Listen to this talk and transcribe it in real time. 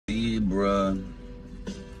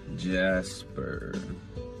Jasper.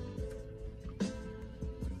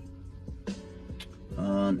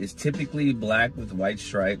 It's typically black with white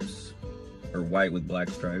stripes, or white with black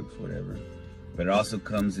stripes, whatever. But it also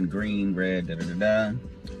comes in green, red,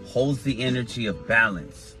 Holds the energy of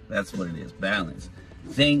balance. That's what it is, balance.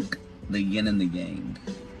 Think the yin and the yang.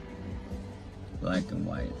 Black and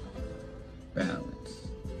white. Balance.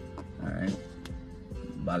 Alright?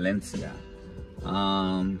 Valencia.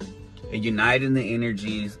 Uniting the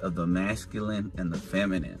energies of the masculine and the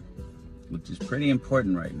feminine, which is pretty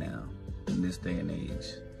important right now in this day and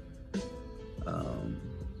age.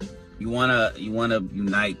 You wanna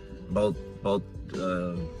unite both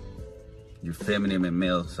your feminine and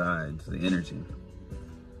male sides, the energy.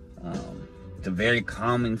 It's a very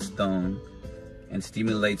calming stone and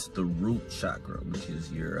stimulates the root chakra, which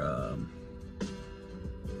is your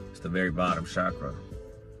it's the very bottom chakra,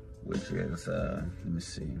 which is let me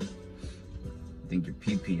see, I think your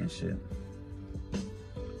PP and shit.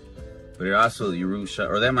 But it also your root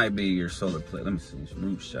chakra, or that might be your solar plate. Let me see, it's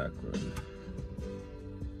root chakra.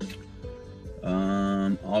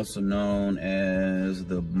 Also known as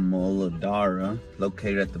the Muladhara,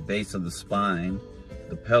 located at the base of the spine,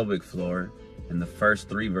 the pelvic floor, and the first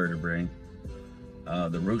 3 vertebrae.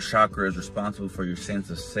 The root chakra is responsible for your sense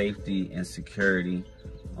of safety and security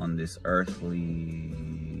on this earthly,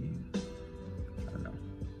 I don't know,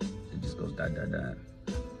 it just goes ...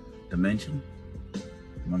 dimension.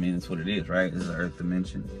 I mean, that's what it is, right? This is the earth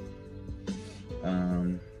dimension.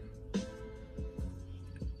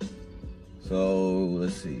 So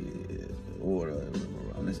let's see,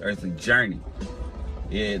 on this earthly journey.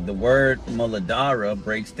 Yeah, the word Muladhara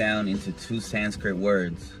breaks down into 2 Sanskrit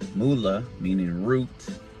words. Mula, meaning root,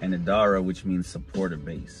 and Adhara, which means support or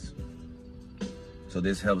base. So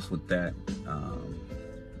this helps with that.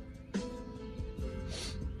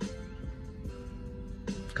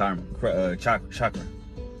 Chakra.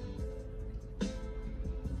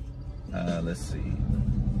 Let's see.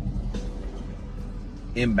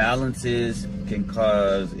 Imbalances can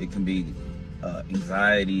be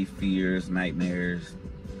anxiety, fears, nightmares.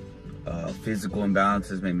 Physical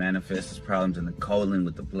imbalances may manifest as problems in the colon,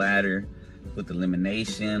 with the bladder, with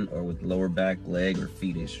elimination, or with lower back, leg, or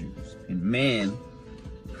feet issues. In men,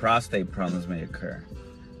 prostate problems may occur.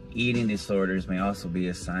 Eating disorders may also be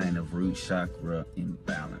a sign of root chakra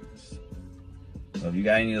imbalance. So if you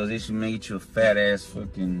got any of those issues, make get you a fat ass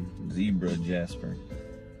fucking zebra, Jasper.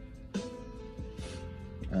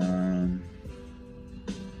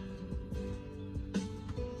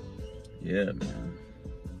 Yeah, man.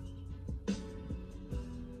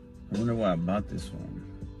 I wonder why I bought this one.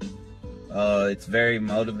 It's very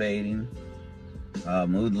motivating,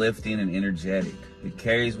 mood lifting, and energetic. It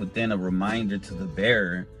carries within a reminder to the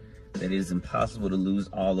bearer that it is impossible to lose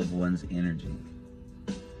all of one's energy.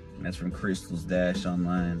 And that's from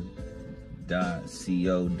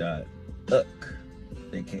crystals-online.co.uk,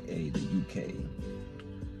 aka the UK.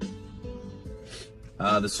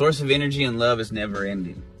 The source of energy and love is never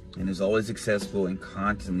ending and is always accessible and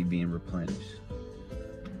constantly being replenished.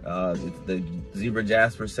 The zebra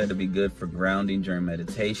jasper is said to be good for grounding during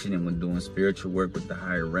meditation and when doing spiritual work with the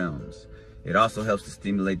higher realms. It also helps to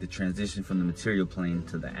stimulate the transition from the material plane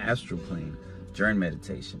to the astral plane during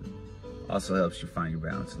meditation. Also helps you find your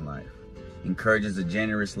balance in life. Encourages a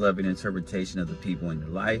generous, loving interpretation of the people in your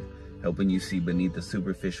life, helping you see beneath the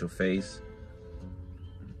superficial face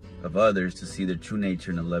of others to see their true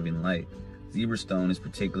nature in a loving light. Zebra stone is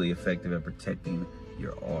particularly effective at protecting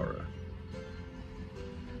your aura.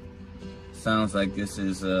 Sounds like this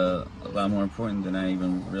is a lot more important than I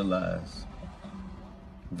even realized.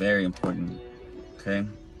 Very important. Okay?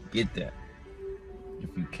 Get that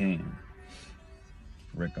if you can.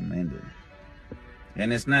 Recommended.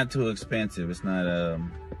 And it's not too expensive. It's not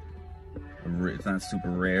super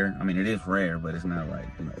rare. I mean, it is rare, but it's not like,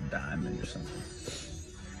 you know, a diamond or something.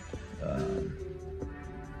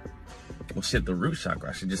 Well, shit, the root chakra.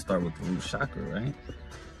 I should just start with the root chakra, right?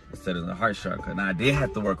 Instead of the heart chakra. Now, I did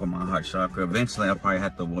have to work on my heart chakra. Eventually, I probably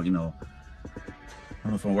have to, well, you know, I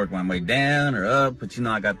don't know if I'm working my way down or up, but you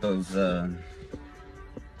know, I got those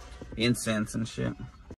incense and shit.